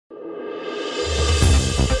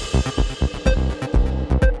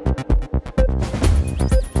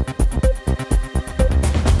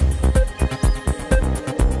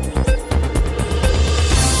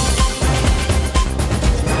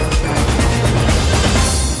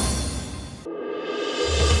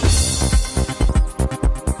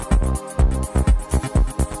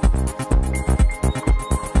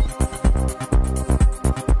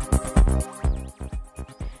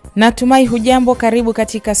Natumai hujambo, karibu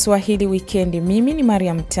katika Swahili Weekend. Mimi ni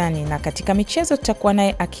Maria Mtani na katika michezo tutakuwa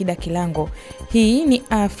naye Akida Kilango. Hii ni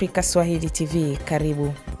Africa Swahili TV.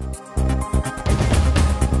 Karibu.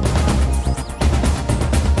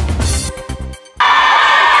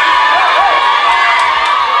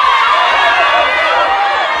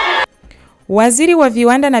 Waziri wa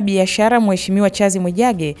viwanda na biashara Mheshimiwa Chazi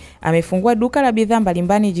Mwijage amefungua duka la bidhaa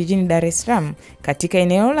mbalimbali jijini Dar es Salaam katika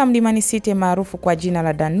eneo la Mlimani City maarufu kwa jina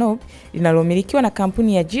la Danube, linalomilikiwa na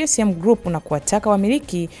kampuni ya GSM Group, na kuwataka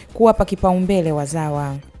wamiliki kuwapa kipaumbele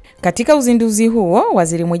wazawa. Katika uzinduzi huo,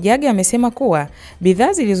 Waziri Mwijage amesema kuwa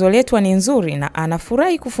bidhaa zilizoletwa ni nzuri na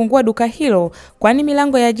anafurahi kufungua duka hilo kwani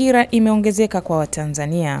milango ya ajira imeongezeka kwa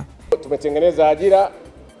Watanzania. Tumetengeneza ajira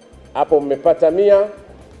hapo, mmepata 100.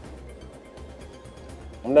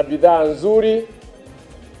 Mna bidhaa nzuri,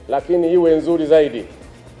 lakini iwe nzuri zaidi.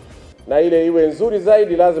 Na ile iwe nzuri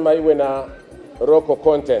zaidi lazima iwe na local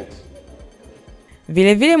content.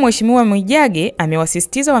 Vile Mheshimiwa Mwijage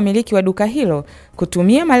amewasisitiza wamiliki wa duka hilo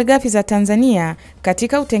kutumia malighafi za Tanzania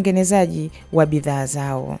katika utengenezaji wa bidhaa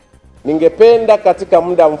zao. Ningependa katika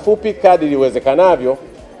muda mfupi kadri iwezekanavyo,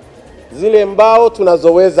 zile mbao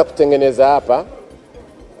tunazoweza kutengeneza hapa,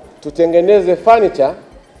 tutengeneze furniture,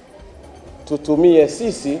 tutumie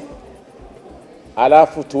sisi,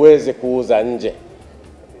 alafu tuweze kuuza nje.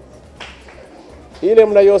 Ile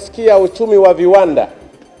mnayosikia uchumi wa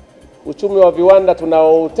viwanda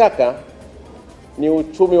tunaoutaka ni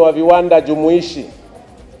uchumi wa viwanda jumuishi.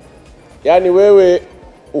 Yaani wewe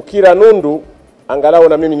ukira nundu, angalau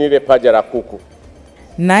na mimi nile paja la kuku.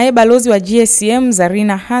 Naye balozi wa GSM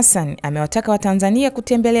Zarina Hassan amewataka Watanzania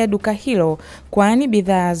kutembelea duka hilo kwani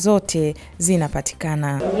bidhaa zote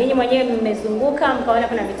zinapatikana. Nyinyi mwenyewe mmezunguka mkaona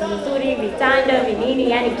kuna vitu vizuri, vitanda,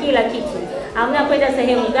 vinini, yani kila kitu. Hamna kwenda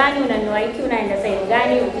sehemu gani unanunua hiki, unaenda sehemu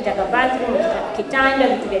gani, ukitaka bathroom, ukitaka kitanda,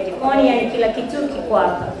 vitu vya jikoni, yani kila kitu kiko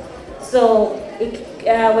hapa. So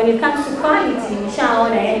when it comes to quality,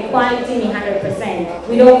 nishaona yani quality ni 100%.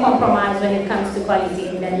 We don't compromise when it comes to quality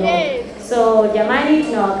in the north. So jamani,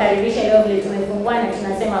 tunawakaribisha leo vile tumefungua na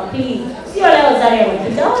tunasema please, sio leo Zaria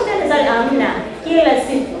tutaona Zaria, amna kila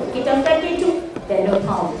siku kitafuta kitu then no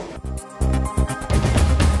problem.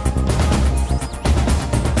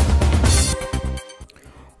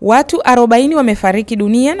 Watu 40 wamefariki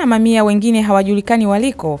dunia na mamia wengine hawajulikani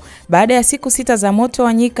waliko baada ya siku 6 za moto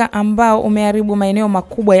wa nyika ambao umeharibu maeneo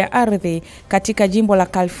makubwa ya ardhi katika jimbo la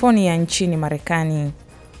California nchini Marekani.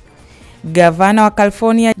 Gavana wa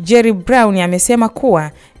California Jerry Brown amesema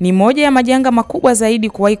kuwa ni moja ya majanga makubwa zaidi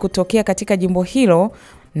kuwahi kutokea katika jimbo hilo,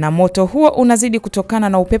 na moto huo unazidi kutokana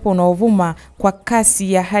na upepo unaovuma kwa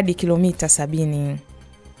kasi ya hadi kilomita 70.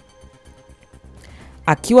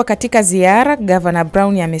 Akiwa katika ziara, Gavana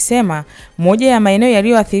Brown amesema moja ya maeneo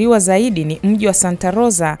yaliyoathiriwa zaidi ni mji wa Santa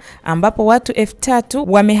Rosa ambapo watu 3000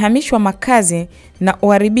 wamehamishwa makazi na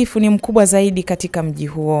uharibifu ni mkubwa zaidi katika mji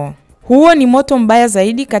huo. Huo ni moto mbaya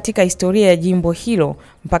zaidi katika historia ya jimbo hilo.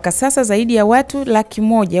 Mpaka sasa zaidi ya watu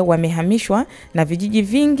 100,000 wamehamishwa na vijiji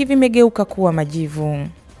vingi vimegeuka kuwa majivu.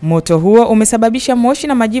 Moto huo umesababisha moshi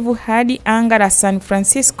na majivu hadi anga la San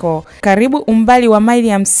Francisco, karibu umbali wa maili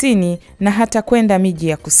 50 na hata kwenda miji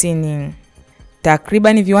ya kusini.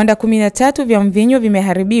 Takriban viwanda 13 vya mvinyo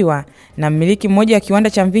vimeharibiwa, na mmiliki mmoja wa kiwanda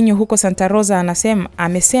cha mvinyo huko Santa Rosa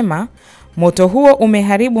amesema moto huo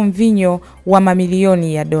umeharibu mvinyo wa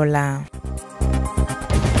mamilioni ya dola.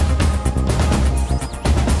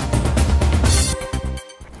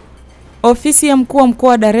 Ofisi ya mkuu wa mkoa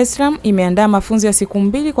wa Dar es Salaam imeandaa mafunzo ya siku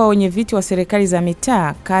 2 kwa wenye viti wa serikali za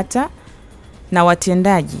mitaa, kata na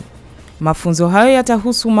watendaji. Mafunzo hayo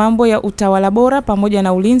yatahusu mambo ya utawala bora pamoja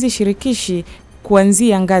na ulinzi shirikishi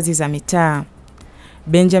kuanzia ngazi za mitaa.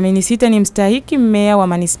 Benjamin Sita ni mstahiki meya wa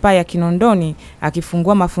manispaa ya Kinondoni,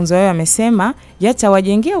 akifungua mafunzo hayo amesema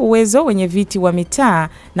yatawajengea uwezo wenye viti wa mitaa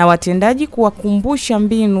na watendaji kuwakumbusha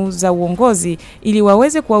mbinu za uongozi ili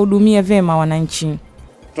waweze kuwahudumia vema wananchi.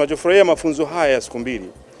 Tunachofurahia mafunzo haya ya siku 2.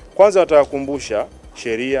 Kwanza watawakumbusha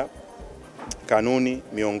sheria, kanuni,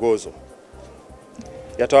 miongozo.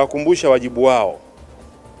 Yatawakumbusha wajibu wao.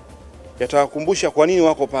 Yatawakumbusha kwa nini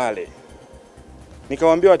wako pale.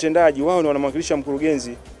 Nikawaambia watendaji wao ni wanamwakilisha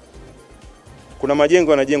mkurugenzi. Kuna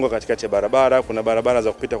majengo yanajengwa katikati ya barabara, kuna barabara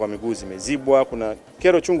za kupita kwa miguu zimezibwa, kuna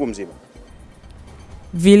kero chungu mzima.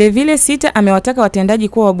 Vile Sita amewataka watendaji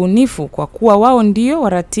kuwa wabunifu kwa kuwa wao ndio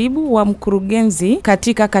waratibu wa mkurugenzi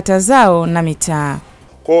katika kata zao na mitaa.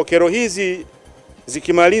 Kwa kero hizi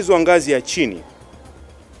zikimalizwa ngazi ya chini,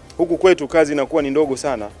 huku kwetu kazi inakuwa ni ndogo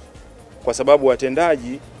sana kwa sababu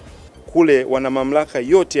watendaji kule wana mamlaka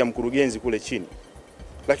yote ya mkurugenzi kule chini.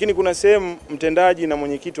 Lakini kuna sehemu mtendaji na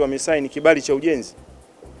mwenyekiti wamesaini kibali cha ujenzi.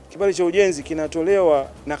 kibali cha ujenzi kinatolewa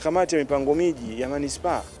na kamati ya mipango miji ya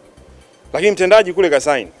manispaa, lakini mtendaji kule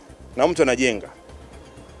kasaini na mtu anajenga.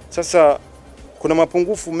 Sasa kuna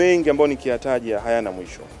mapungufu mengi ambayo nikiyataja hayana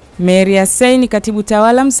mwisho. Mary Asaini, katibu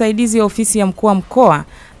tawala msaidizi wa ofisi ya mkuu wa mkoa,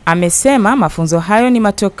 amesema mafunzo hayo ni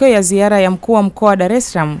matokeo ya ziara ya mkuu wa mkoa wa Dar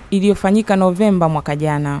es Salaam iliyofanyika Novemba mwaka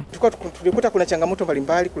jana. Tulikuta kuna changamoto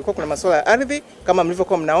mbalimbali, kulikuwa kuna masuala ya ardhi kama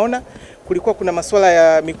mlivyokuwa mnaona, kulikuwa kuna masuala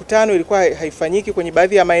ya mikutano ilikuwa haifanyiki kwenye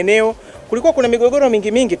baadhi ya maeneo, kulikuwa kuna migogoro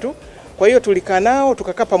mingi tu. Kwa hiyo tulikaa nao,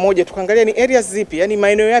 tukakaa pamoja, tukaangalia ni areas zipi, yani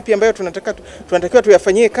maeneo yapi ambayo tunatakiwa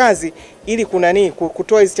tuyafanyie kazi ili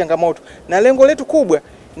kutoa hizo changamoto. Na lengo letu kubwa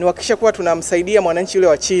ni kuhakikisha kuwa tunamsaidia mwananchi yule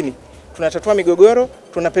wa chini. Tunatatua migogoro,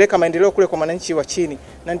 tunapeleka maendeleo kule kwa mwananchi wa chini.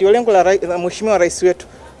 Na ndio lengo la Mheshimiwa Rais wetu,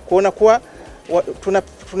 kuona kuwa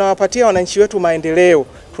tunawapatia wananchi wetu maendeleo,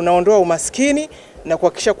 tunaondoa umaskini na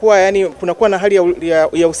kuhakikisha kuwa yani kunakuwa na hali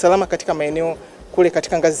ya usalama katika maeneo kule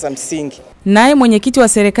katika ngazi za msingi. Naye mwenyekiti wa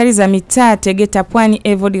serikali za mitaa Tegeta Pwani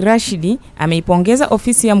Evod Rashidi ameipongeza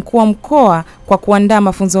ofisi ya mkuu wa mkoa kwa kuandaa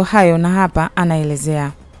mafunzo hayo, na hapa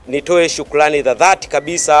anaelezea. Nitoe shukrani za dhati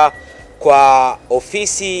kabisa kwa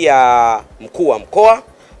ofisi ya mkuu wa mkoa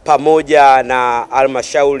pamoja na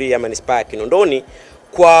halmashauri ya manispaa ya Kinondoni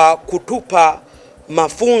kwa kutupa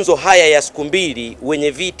mafunzo haya ya siku mbili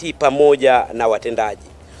wenye viti pamoja na watendaji.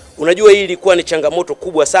 Unajua hii ilikuwa ni changamoto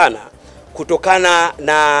kubwa sana kutokana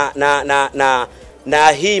na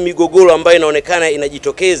hii migogoro ambayo inaonekana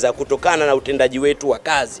inajitokeza kutokana na utendaji wetu wa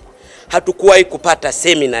kazi. Hatukuwahi kupata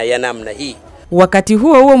semina ya namna hii. Wakati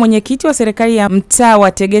huo mwenyekiti wa serikali ya mtaa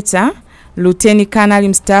wa Tegeta, Luteni Kanali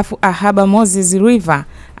mstaafu Ahaba Moses River,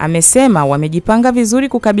 amesema wamejipanga vizuri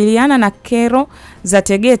kukabiliana na kero za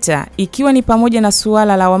Tegeta, ikiwa ni pamoja na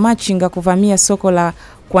suala la wamachinga kuvamia soko la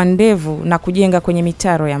kwa ndevu na kujenga kwenye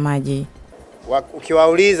mitaro ya maji.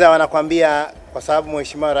 Ukiwauliza wanakwambia kwa sababu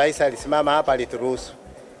Mheshimiwa Rais alisimama hapa alituruhusu.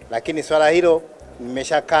 Lakini swala hilo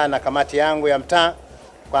nimeshakaa na kamati yangu ya mtaa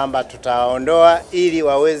kwamba tutaondoa ili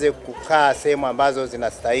waweze kukaa sehemu ambazo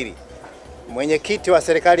zinastahili. Mwenyekiti wa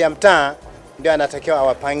serikali ya mtaa ndio anatakiwa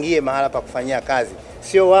awapangie mahala pa kufanyia kazi.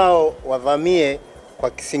 Sio wao wavamie kwa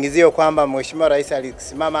kisingizio kwamba Mheshimiwa Rais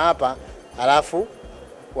alisimama hapa alafu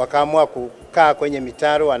wakaamua kukaa kwenye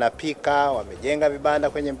mitaro, wanapika, wamejenga vibanda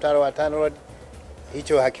kwenye mtaro wa Tano Road.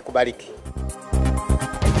 Hicho hakikubaliki.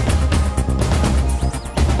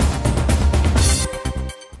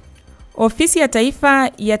 Ofisi ya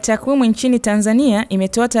Taifa ya Takwimu nchini Tanzania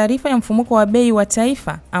imetoa taarifa ya mfumuko wa bei wa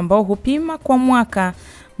taifa ambao hupima kwa mwaka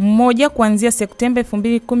mmoja kuanzia Septemba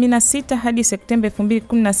 2016 hadi Septemba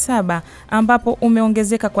 2017, ambapo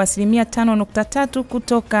umeongezeka kwa 5.3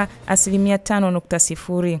 kutoka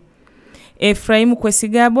 5.0. Efraimu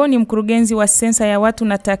Kwesigabo ni mkurugenzi wa sensa ya watu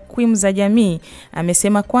na takwimu za jamii,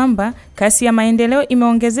 amesema kwamba kasi ya maendeleo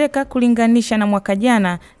imeongezeka kulinganisha na mwaka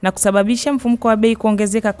jana na kusababisha mfumuko wa bei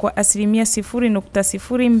kuongezeka kwa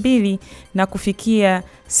 0.02 na kufikia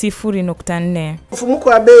 0.4. Mfumuko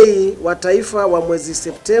wa bei wa taifa wa mwezi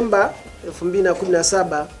Septemba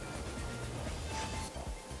 2017,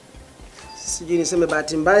 sijui niseme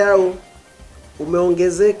bahati mbaya au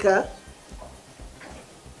umeongezeka,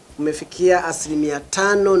 umefikia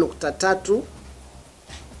 5.3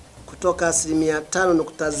 kutoka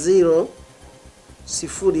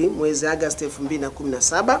 5.0 mwezi Agosti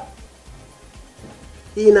 2017.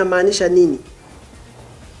 Hii inamaanisha nini?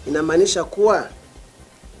 Inamaanisha kuwa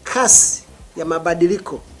kasi ya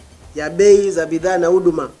mabadiliko ya bei za bidhaa na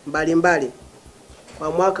huduma mbalimbali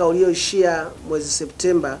kwa mwaka ulioishia mwezi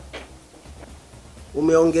Septemba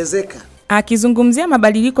umeongezeka. Akizungumzia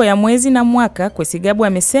mabadiliko ya mwezi na mwaka, Kwesigabo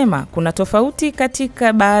amesema kuna tofauti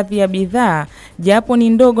katika baadhi ya bidhaa japo ni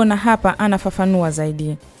ndogo, na hapa anafafanua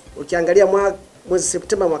zaidi. Ukiangalia mwezi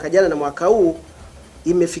Septemba mwaka jana na mwaka huu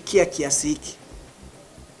imefikia kiasi hiki.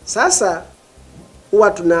 Sasa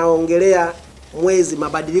huwa tunaongelea mwezi,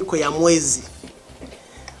 mabadiliko ya mwezi.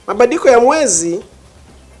 Mabadiliko ya mwezi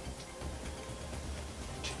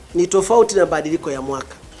ni tofauti na mabadiliko ya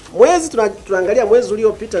mwaka. Mwezi tunaangalia mwezi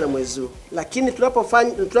uliopita na mwezi huu. Lakini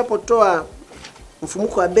tunapotoa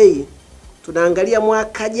mfumuko wa bei tunaangalia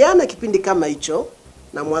mwaka jana kipindi kama hicho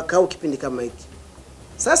na mwaka huu kipindi kama hiki.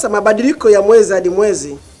 Sasa mabadiliko ya mwezi hadi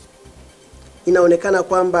mwezi inaonekana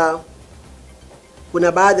kwamba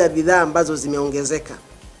kuna baadhi ya bidhaa ambazo zimeongezeka.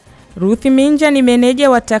 Ruth Minja ni meneja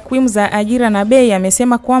wa takwimu za ajira na bei,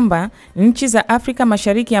 amesema kwamba nchi za Afrika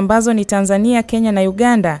Mashariki ambazo ni Tanzania, Kenya na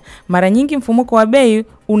Uganda, mara nyingi mfumuko wa bei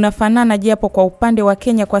unafanana, japo kwa upande wa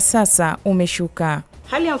Kenya kwa sasa umeshuka.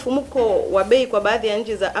 Hali ya mfumuko wa bei kwa baadhi ya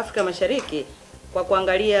nchi za Afrika Mashariki, kwa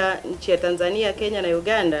kuangalia nchi ya Tanzania, Kenya na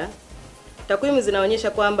Uganda, takwimu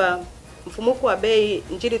zinaonyesha kwamba mfumuko wa bei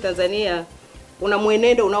nchini Tanzania una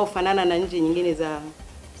mwenendo unaofanana na nchi nyingine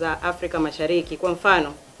za Afrika Mashariki. Kwa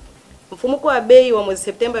mfano, mfumuko wa bei wa mwezi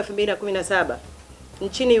Septemba 2017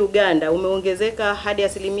 nchini Uganda umeongezeka hadi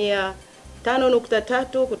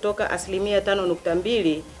 5.3 kutoka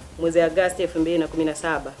 5.2 mwezi Agosti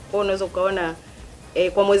 2017. Kwa unaweza ukaona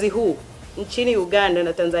kwa mwezi huu nchini Uganda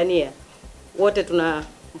na Tanzania wote tuna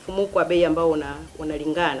mfumuko wa bei ambao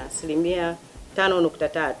unalingana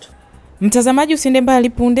 5.3. Mtazamaji, usiende mbali,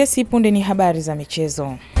 punde si punde ni habari za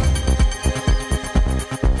michezo.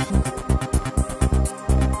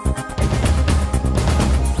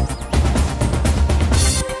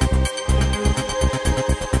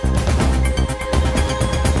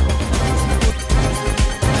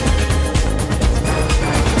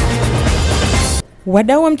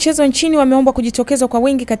 Wadau wa mchezo nchini wameomba kujitokeza kwa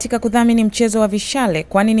wingi katika kudhamini mchezo wa vishale,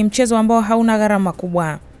 kwani ni mchezo ambao hauna gharama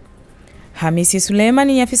kubwa. Hamisi Suleiman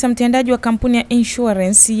ni afisa mtendaji wa kampuni ya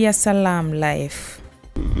insurance ya Salam Life.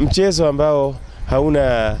 Mchezo ambao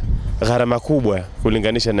hauna gharama kubwa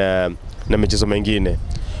kulinganisha na michezo mingine.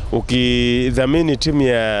 Ukidhamini timu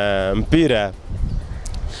ya mpira,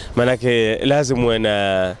 manake lazima uwe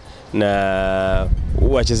na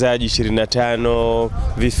wachezaji 25,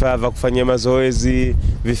 vifaa vya kufanyia mazoezi,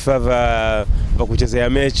 vifaa vya kuchezea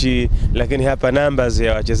mechi, lakini hapa numbers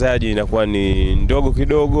ya wachezaji inakuwa ni ndogo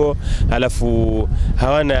kidogo, halafu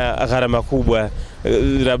hawana gharama kubwa.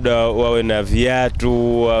 Labda wawe na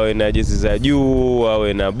viatu, wawe na jezi za juu,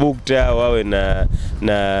 wawe na bukta, wawe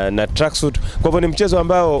na tracksuit. Kwa hivyo ni mchezo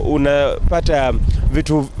ambao unapata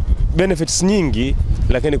vitu benefits nyingi,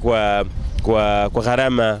 lakini kwa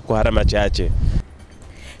gharama chache.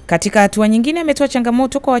 Katika hatua nyingine, ametoa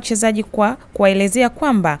changamoto kwa wachezaji kwa kuwaelezea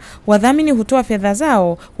kwamba wadhamini hutoa fedha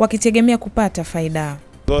zao wakitegemea kupata faida.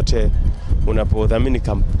 Zote unapodhamini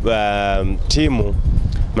timu,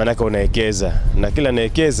 manaka unaekeza, na kila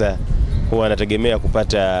naekeza huwa anategemea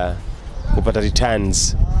kupata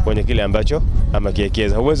returns kwenye kile ambacho ama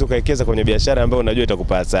kiekeza. Huwezi ukaekeza kwenye biashara ambayo unajua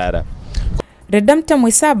itakupa hasara. Redamta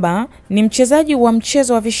Mwesaba ni mchezaji wa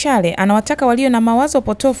mchezo wa vishale, anawataka walio na mawazo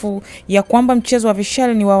potofu ya kwamba mchezo wa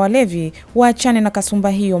vishale ni wa walevi waachane na kasumba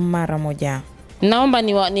hiyo mara moja. Naomba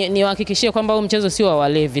niwahakikishie kwamba huu mchezo si wa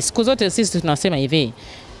walevi. Siku zote sisi tunasema hivi,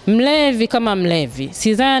 mlevi kama mlevi,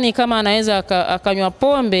 sidhani kama anaweza akanywa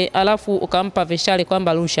pombe alafu ukampa vishale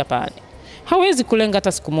kwamba rusha pale. Hawezi kulenga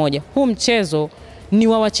hata siku moja. Huu mchezo ni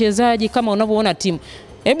wa wachezaji kama unavyoona timu.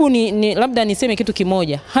 Hebu labda niseme kitu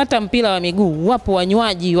kimoja, hata mpira wa miguu wapo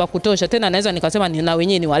wanywaji wa kutosha, tena naweza nikasema na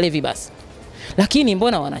wenyewe ni walevi basi. Lakini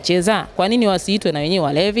mbona wanacheza? Kwa nini wasiitwe na wenyewe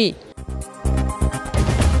walevi?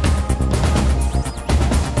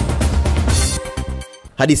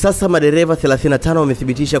 Hadi sasa madereva 35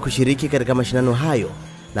 wamethibitisha kushiriki katika mashindano hayo,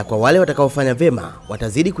 na kwa wale watakaofanya vema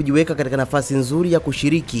watazidi kujiweka katika nafasi nzuri ya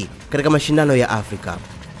kushiriki katika mashindano ya Afrika.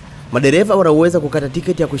 Madereva wanaoweza kukata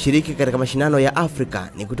tiketi ya kushiriki katika mashindano ya Afrika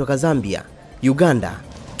ni kutoka Zambia, Uganda,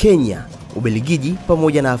 Kenya, Ubelgiji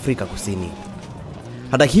pamoja na Afrika Kusini.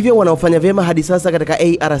 Hata hivyo, wanaofanya vyema hadi sasa katika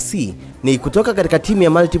ARC ni kutoka katika timu ya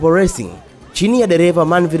Multiple Racing chini ya dereva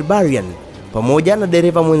Manvir Barian pamoja na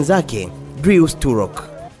dereva mwenzake Drews Turok.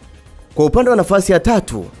 Kwa upande wa nafasi ya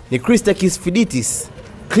tatu ni Christakis Fiditis,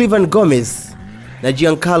 Clevan Gomez na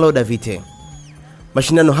Giancarlo Davite.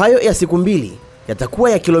 Mashindano hayo ya siku mbili yatakuwa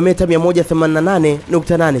ya kilomita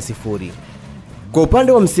 188.80. Kwa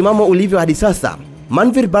upande wa msimamo ulivyo hadi sasa,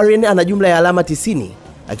 Manvir Barian ana jumla ya alama 90,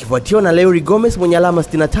 akifuatiwa na Larry Gomez mwenye alama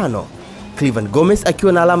 65, Clevan Gomez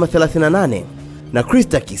akiwa na alama 38 na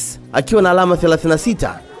Christakis akiwa na alama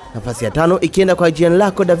 36, nafasi ya tano ikienda kwa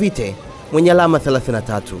Giancarlo Davite mwenye alama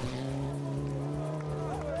 33.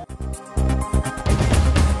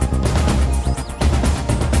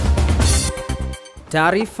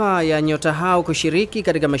 Taarifa ya nyota hao kushiriki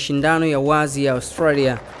katika mashindano ya wazi ya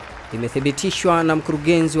Australia imethibitishwa na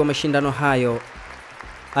mkurugenzi wa mashindano hayo.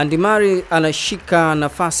 Andy Murray anashika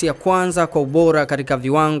nafasi ya kwanza kwa ubora katika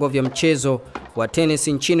viwango vya mchezo wa tennis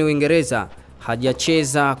nchini Uingereza.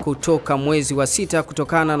 Hajacheza kutoka mwezi wa 6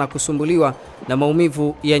 kutokana na kusumbuliwa na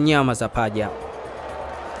maumivu ya nyama za paja.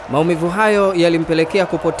 Maumivu hayo yalimpelekea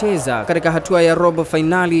kupoteza katika hatua ya robo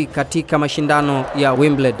finali katika mashindano ya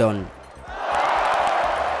Wimbledon.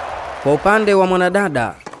 Kwa upande wa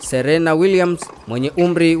mwanadada, Serena Williams mwenye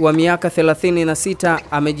umri wa miaka 36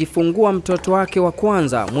 amejifungua mtoto wake wa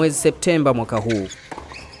kwanza mwezi Septemba mwaka huu.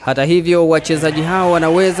 Hata hivyo, wachezaji hao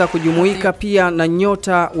wanaweza kujumuika pia na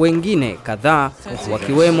nyota wengine kadhaa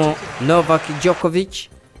wakiwemo Novak Djokovic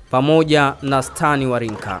pamoja na Stani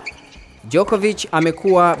Wawrinka. Djokovic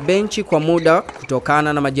amekuwa benchi kwa muda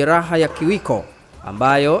kutokana na majeraha ya kiwiko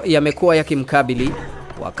ambayo yamekuwa yakimkabili,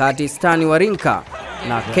 wakati Stani Warinka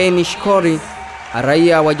na Kei Nishikori,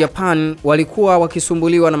 raia wa Japan, walikuwa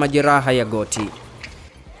wakisumbuliwa na majeraha ya goti.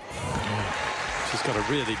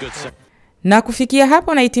 Na kufikia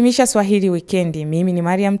hapo nahitimisha Swahili Wikendi. Mimi ni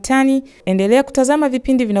Mariam Tani. Endelea kutazama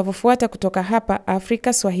vipindi vinavyofuata kutoka hapa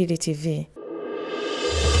Africa Swahili TV.